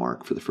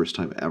mark for the first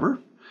time ever.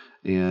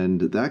 And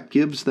that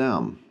gives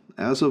them,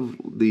 as of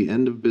the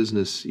end of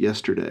business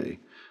yesterday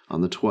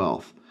on the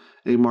 12th,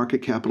 a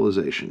market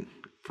capitalization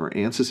for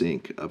Ansys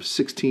Inc. of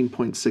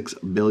 $16.6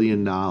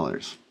 billion.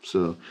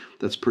 So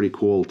that's pretty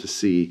cool to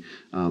see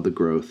the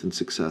growth and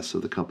success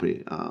of the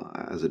company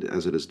as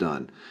it has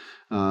done.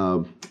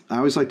 I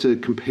always like to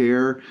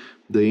compare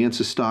the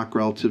Ansys stock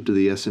relative to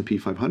the S&P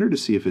 500 to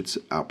see if it's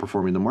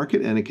outperforming the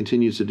market, and it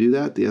continues to do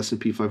that. The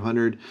S&P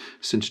 500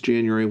 since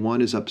January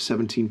 1 is up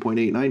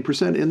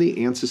 17.89%, and the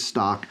Ansys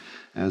stock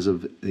as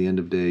of the end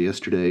of day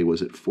yesterday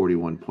was at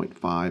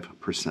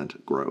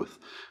 41.5% growth.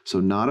 So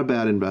not a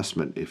bad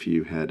investment if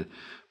you had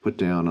put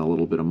down a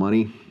little bit of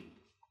money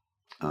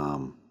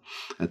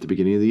at the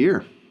beginning of the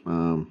year.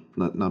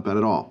 Not bad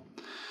at all.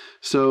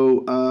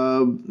 So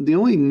the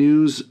only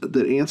news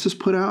that Ansys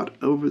put out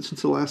over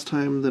since the last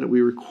time that we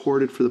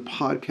recorded for the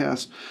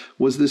podcast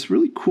was this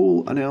really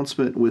cool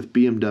announcement with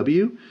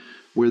BMW,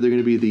 where they're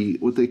going to be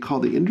what they call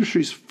the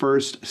industry's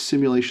first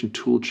simulation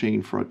tool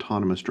chain for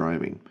autonomous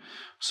driving.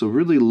 So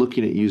really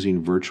looking at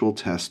using virtual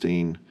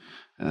testing,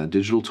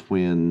 digital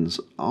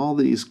twins, all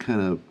these kind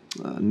of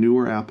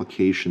newer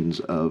applications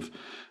of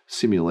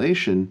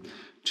simulation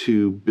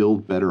to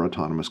build better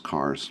autonomous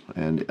cars.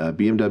 And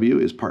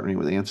BMW is partnering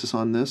with Ansys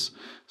on this.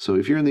 So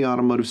if you're in the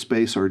automotive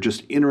space or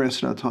just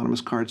interested in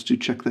autonomous cars, do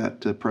check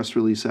that press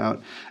release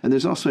out. And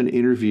there's also an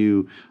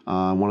interview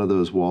on one of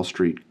those Wall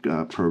Street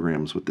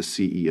programs with the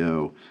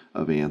CEO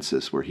of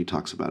Ansys where he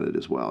talks about it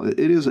as well. It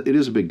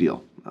is a big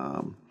deal.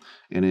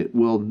 And it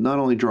will not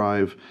only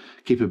drive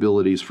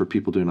capabilities for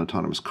people doing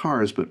autonomous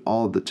cars, but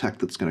all of the tech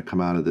that's going to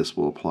come out of this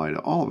will apply to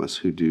all of us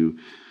who do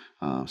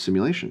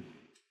simulation.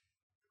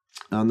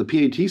 On the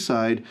PAT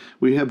side,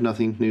 we have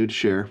nothing new to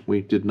share.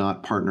 We did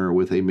not partner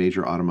with a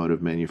major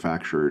automotive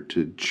manufacturer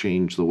to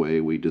change the way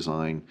we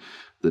design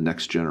the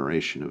next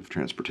generation of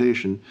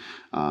transportation.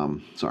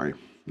 Sorry,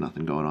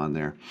 nothing going on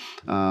there.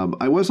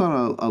 I was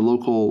on a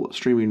local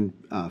streaming,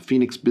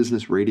 Phoenix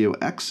Business Radio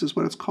X is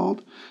what it's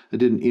called. I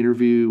did an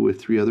interview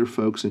with 3 other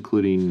folks,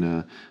 including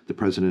the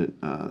president,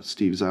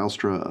 Steve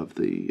Zylstra of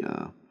the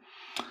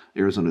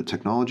Arizona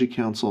Technology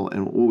Council.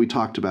 And what we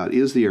talked about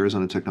is the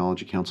Arizona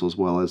Technology Council as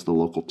well as the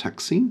local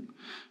tech scene.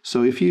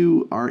 So if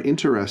you are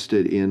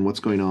interested in what's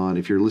going on,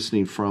 if you're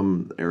listening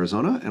from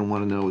Arizona and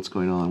want to know what's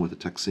going on with the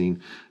tech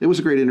scene, it was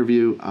a great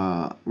interview.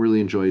 Really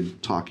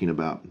enjoyed talking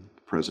about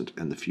the present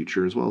and the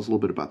future, as well as a little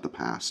bit about the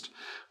past.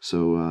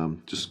 So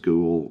just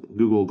Google,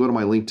 go to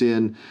my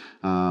LinkedIn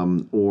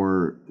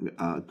or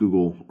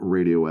Google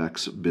Radio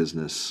X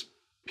Business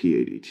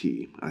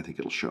PADT. I think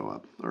it'll show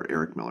up, or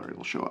Eric Miller,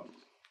 it'll show up.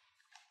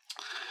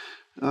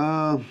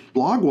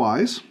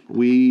 Blog-wise,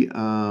 we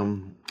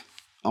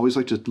always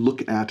like to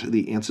look at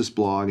the Ansys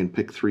blog and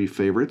pick 3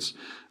 favorites,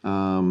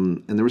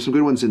 and there were some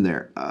good ones in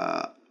there.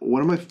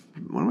 One of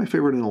my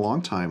favorite in a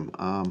long time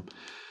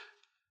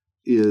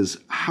is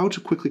how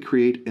to quickly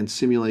create and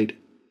simulate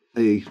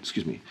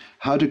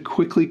how to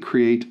quickly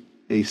create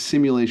a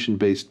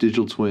simulation-based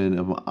digital twin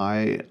of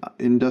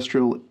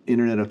industrial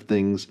Internet of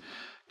Things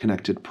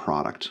connected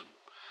product.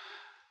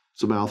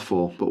 It's a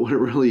mouthful, but what it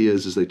really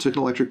is they took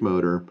an electric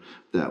motor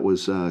that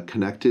was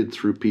connected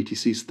through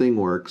PTC's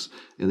ThingWorks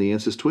and the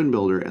Ansys Twin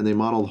Builder, and they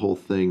modeled the whole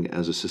thing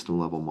as a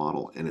system-level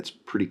model, and it's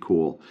pretty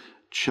cool.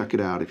 Check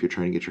it out if you're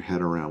trying to get your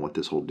head around what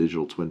this whole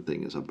digital twin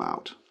thing is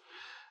about.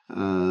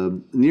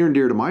 Near and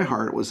dear to my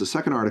heart was the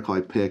second article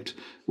I picked,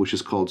 which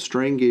is called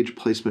Strain Gauge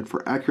Placement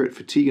for Accurate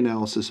Fatigue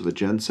Analysis of a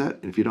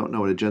Genset. And if you don't know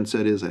what a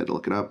genset is, I had to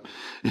look it up.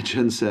 A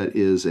genset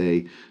is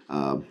a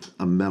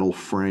metal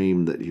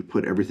frame that you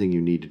put everything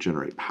you need to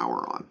generate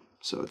power on.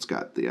 So it's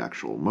got the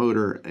actual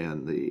motor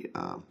and the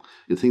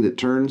thing that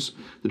turns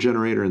the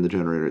generator and the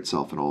generator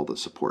itself and all the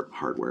support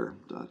hardware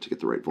to get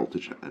the right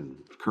voltage and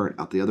current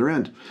out the other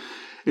end.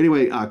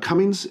 Anyway,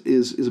 Cummins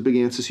is a big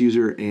Ansys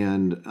user,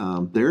 and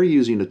they're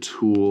using a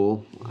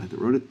tool, I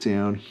wrote it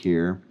down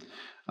here,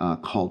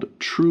 called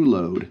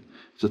TrueLoad.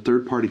 It's a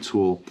third-party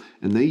tool,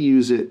 and they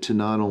use it to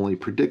not only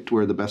predict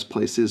where the best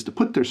place is to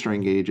put their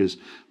strain gauges,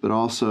 but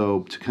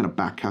also to kind of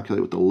back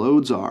calculate what the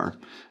loads are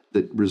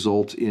that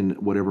result in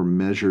whatever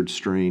measured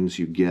strains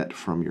you get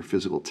from your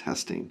physical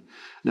testing.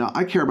 Now,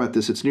 I care about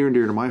this. It's near and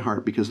dear to my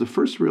heart because the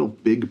first real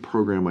big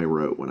program I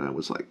wrote when I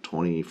was like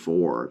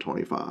 24 or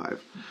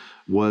 25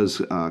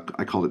 was,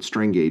 I called it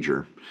Strain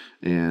Gauger.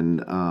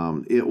 And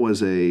it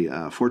was a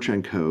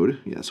Fortran code,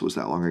 yes, it was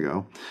that long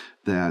ago,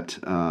 that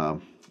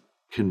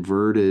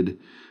converted,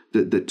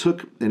 that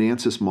took an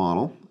Ansys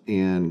model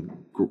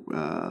and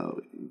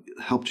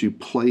helped you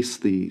place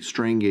the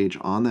strain gauge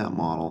on that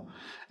model,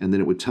 and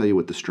then it would tell you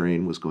what the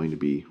strain was going to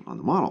be on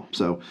the model.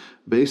 So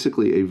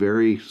basically a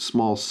very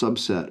small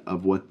subset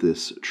of what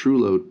this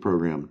TrueLoad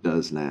program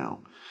does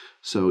now.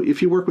 So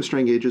if you work with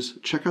strain gauges,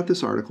 check out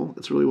this article.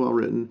 It's really well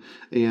written.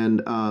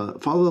 And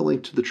follow the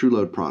link to the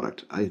TrueLoad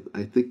product. I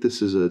think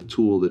this is a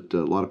tool that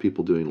a lot of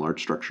people doing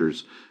large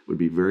structures would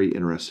be very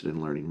interested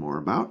in learning more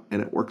about.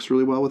 And it works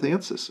really well with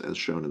Ansys, as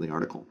shown in the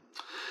article.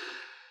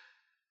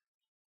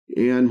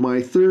 And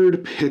my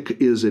third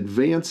pick is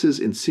Advances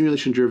in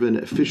Simulation-Driven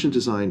Efficient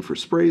Design for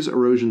Sprays,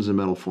 Erosions, and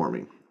Metal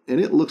Forming. And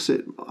it looks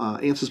at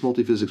Ansys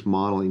multiphysics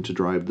modeling to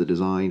drive the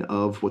design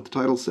of what the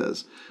title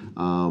says.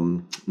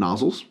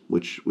 Nozzles,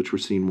 which we're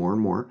seeing more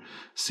and more.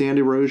 Sand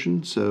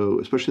erosion, so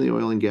especially in the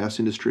oil and gas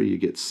industry, you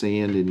get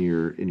sand in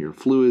your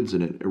fluids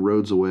and it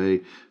erodes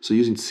away. So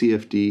using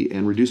CFD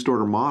and reduced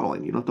order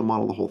modeling, you don't have to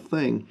model the whole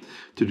thing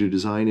to do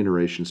design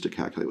iterations to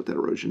calculate what that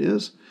erosion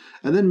is.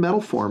 And then metal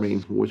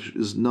forming, which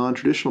is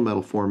non-traditional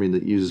metal forming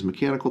that uses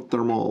mechanical,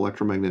 thermal,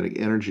 electromagnetic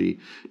energy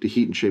to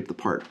heat and shape the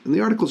part. And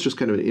the article is just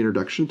kind of an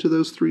introduction to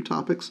those 3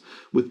 topics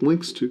with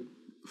links to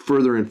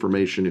further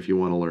information if you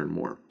want to learn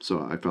more.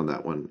 So I found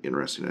that one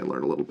interesting. I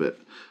learned a little bit,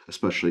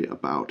 especially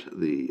about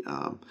the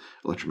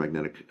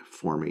electromagnetic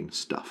forming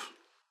stuff.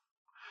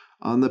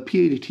 On the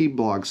PADT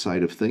blog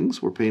side of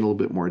things, we're paying a little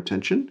bit more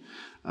attention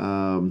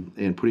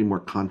and putting more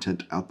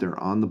content out there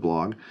on the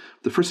blog.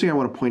 The first thing I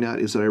want to point out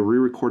is that I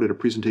re-recorded a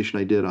presentation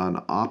I did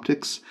on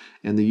optics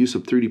and the use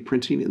of 3D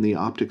printing in the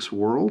optics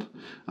world.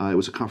 It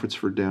was a conference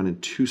down in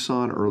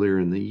Tucson earlier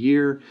in the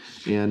year,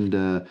 and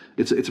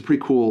it's a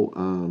pretty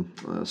cool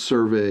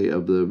survey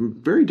of the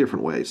very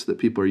different ways that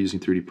people are using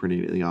 3D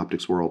printing in the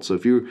optics world. So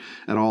if you're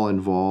at all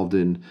involved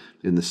in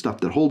the stuff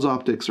that holds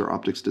optics or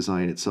optics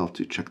design itself,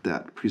 to check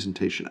that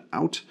presentation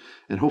out.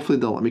 And hopefully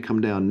they'll let me come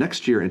down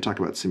next year and talk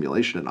about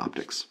simulation and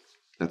optics.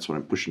 That's what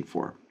I'm pushing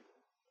for.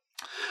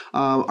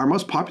 Our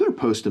most popular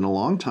post in a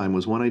long time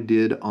was one I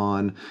did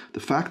on the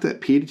fact that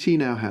PADT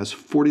now has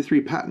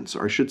 43 patents,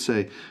 or I should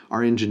say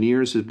our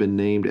engineers have been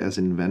named as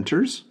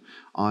inventors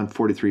on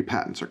 43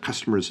 patents. Our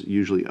customers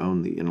usually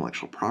own the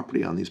intellectual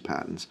property on these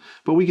patents,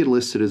 but we get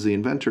listed as the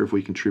inventor if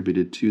we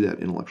contributed to that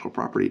intellectual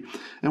property.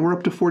 And we're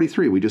up to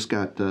 43. We just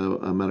got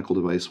a medical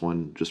device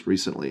one just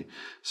recently.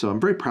 So I'm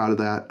very proud of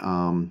that.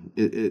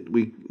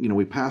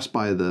 We pass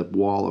by the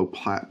wall of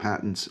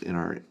patents in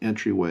our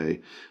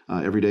entryway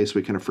every day, so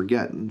we kind of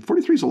forget. And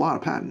 43 is a lot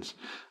of patents.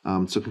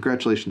 So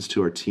congratulations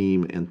to our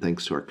team, and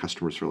thanks to our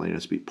customers for letting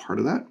us be part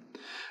of that.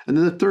 And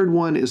then the third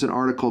one is an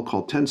article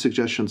called 10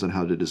 Suggestions on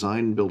How to Design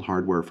and Build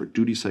Hardware for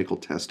Duty Cycle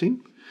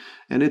Testing.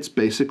 And it's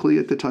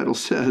basically, the title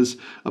says,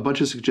 a bunch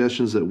of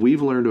suggestions that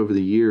we've learned over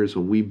the years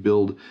when we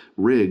build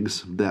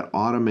rigs that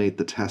automate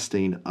the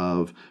testing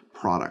of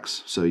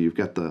products. So you've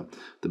got the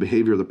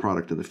behavior of the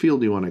product in the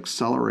field. You want to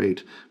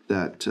accelerate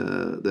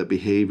that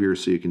behavior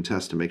so you can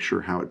test to make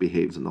sure how it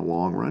behaves in the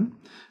long run.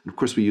 And of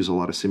course, we use a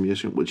lot of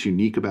simulation. What's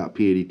unique about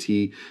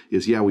PADT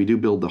is, we do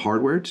build the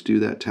hardware to do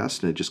that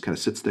test, and it just kind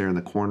of sits there in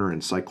the corner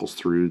and cycles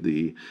through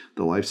the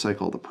life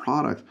cycle of the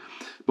product.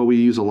 But we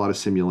use a lot of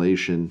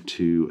simulation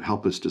to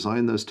help us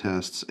design those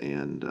tests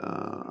and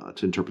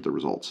to interpret the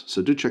results.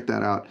 So do check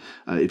that out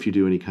if you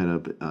do any kind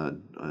of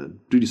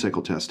duty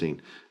cycle testing.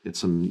 It's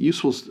some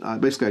useful.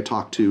 Basically, I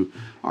talk to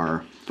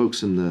our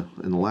folks in the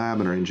lab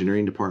and our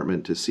engineering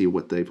department to see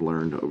what they've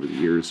learned over the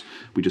years.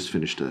 We just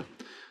finished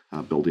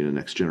building a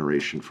next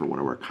generation for one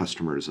of our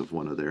customers of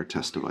one of their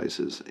test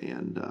devices,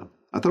 and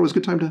I thought it was a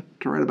good time to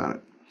write about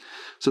it.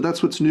 So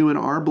that's what's new in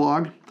our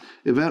blog.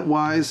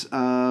 Event-wise,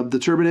 the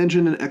Turbine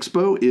Engine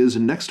Expo is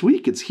next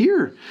week. It's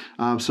here.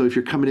 So if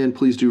you're coming in,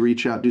 please do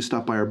reach out. Do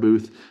stop by our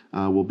booth.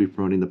 We'll be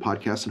promoting the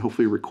podcast and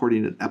hopefully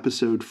recording an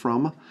episode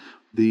from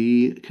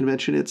the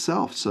convention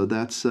itself. So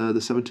that's the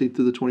 17th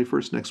through the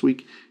 21st next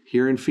week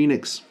here in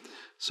Phoenix.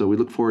 So we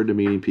look forward to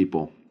meeting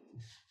people.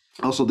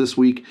 Also this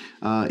week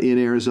in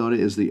Arizona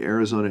is the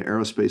Arizona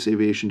Aerospace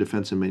Aviation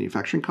Defense and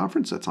Manufacturing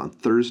Conference. That's on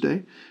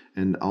Thursday,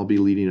 and I'll be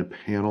leading a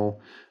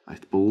panel. I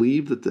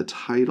believe that the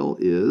title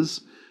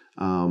is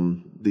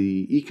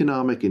the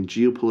economic and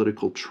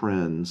geopolitical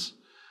trends,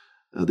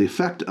 the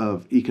effect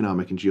of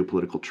economic and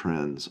geopolitical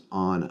trends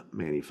on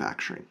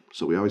manufacturing.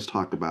 So we always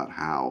talk about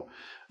how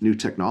new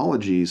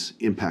technologies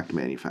impact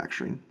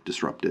manufacturing,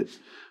 disrupt it.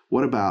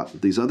 What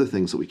about these other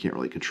things that we can't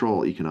really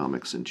control,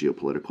 economics and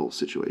geopolitical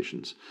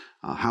situations?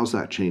 How's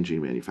that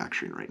changing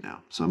manufacturing right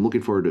now? So I'm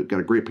looking forward to it. Got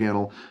a great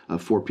panel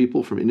of 4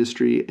 people from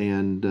industry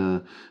and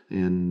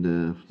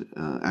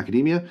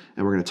academia,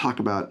 and we're going to talk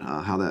about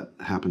how that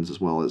happens,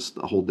 as well as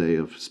a whole day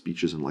of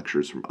speeches and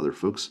lectures from other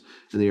folks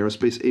in the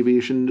aerospace,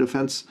 aviation, and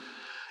defense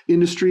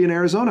industry in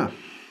Arizona.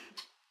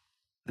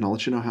 And I'll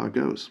let you know how it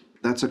goes.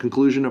 That's a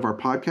conclusion of our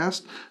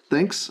podcast.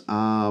 Thanks.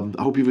 I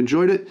hope you've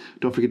enjoyed it.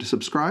 Don't forget to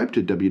subscribe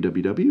to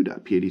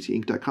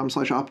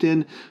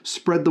www.padtinc.com/opt-in.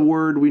 Spread the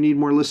word. We need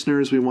more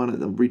listeners. We want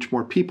to reach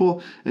more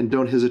people. And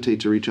don't hesitate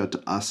to reach out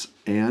to us.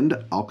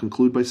 And I'll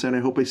conclude by saying I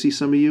hope I see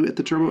some of you at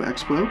the Turbo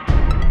Expo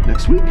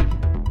next week.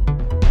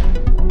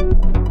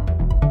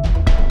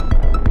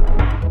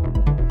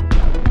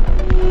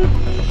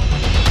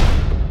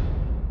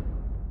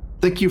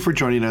 Thank you for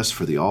joining us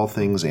for the All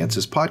Things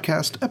Ansys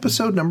podcast,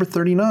 episode number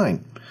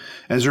 39.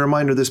 As a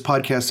reminder, this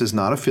podcast is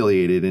not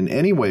affiliated in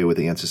any way with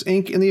Ansys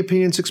Inc., and the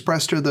opinions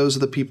expressed are those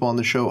of the people on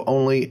the show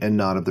only and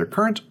not of their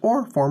current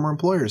or former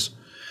employers.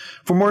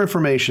 For more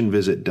information,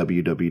 visit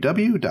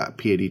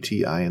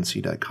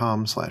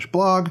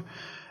www.padtinc.com/blog,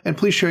 and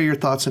please share your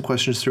thoughts and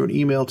questions through an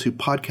email to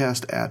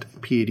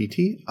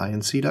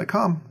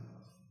podcast@padtinc.com.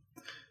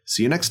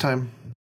 See you next time.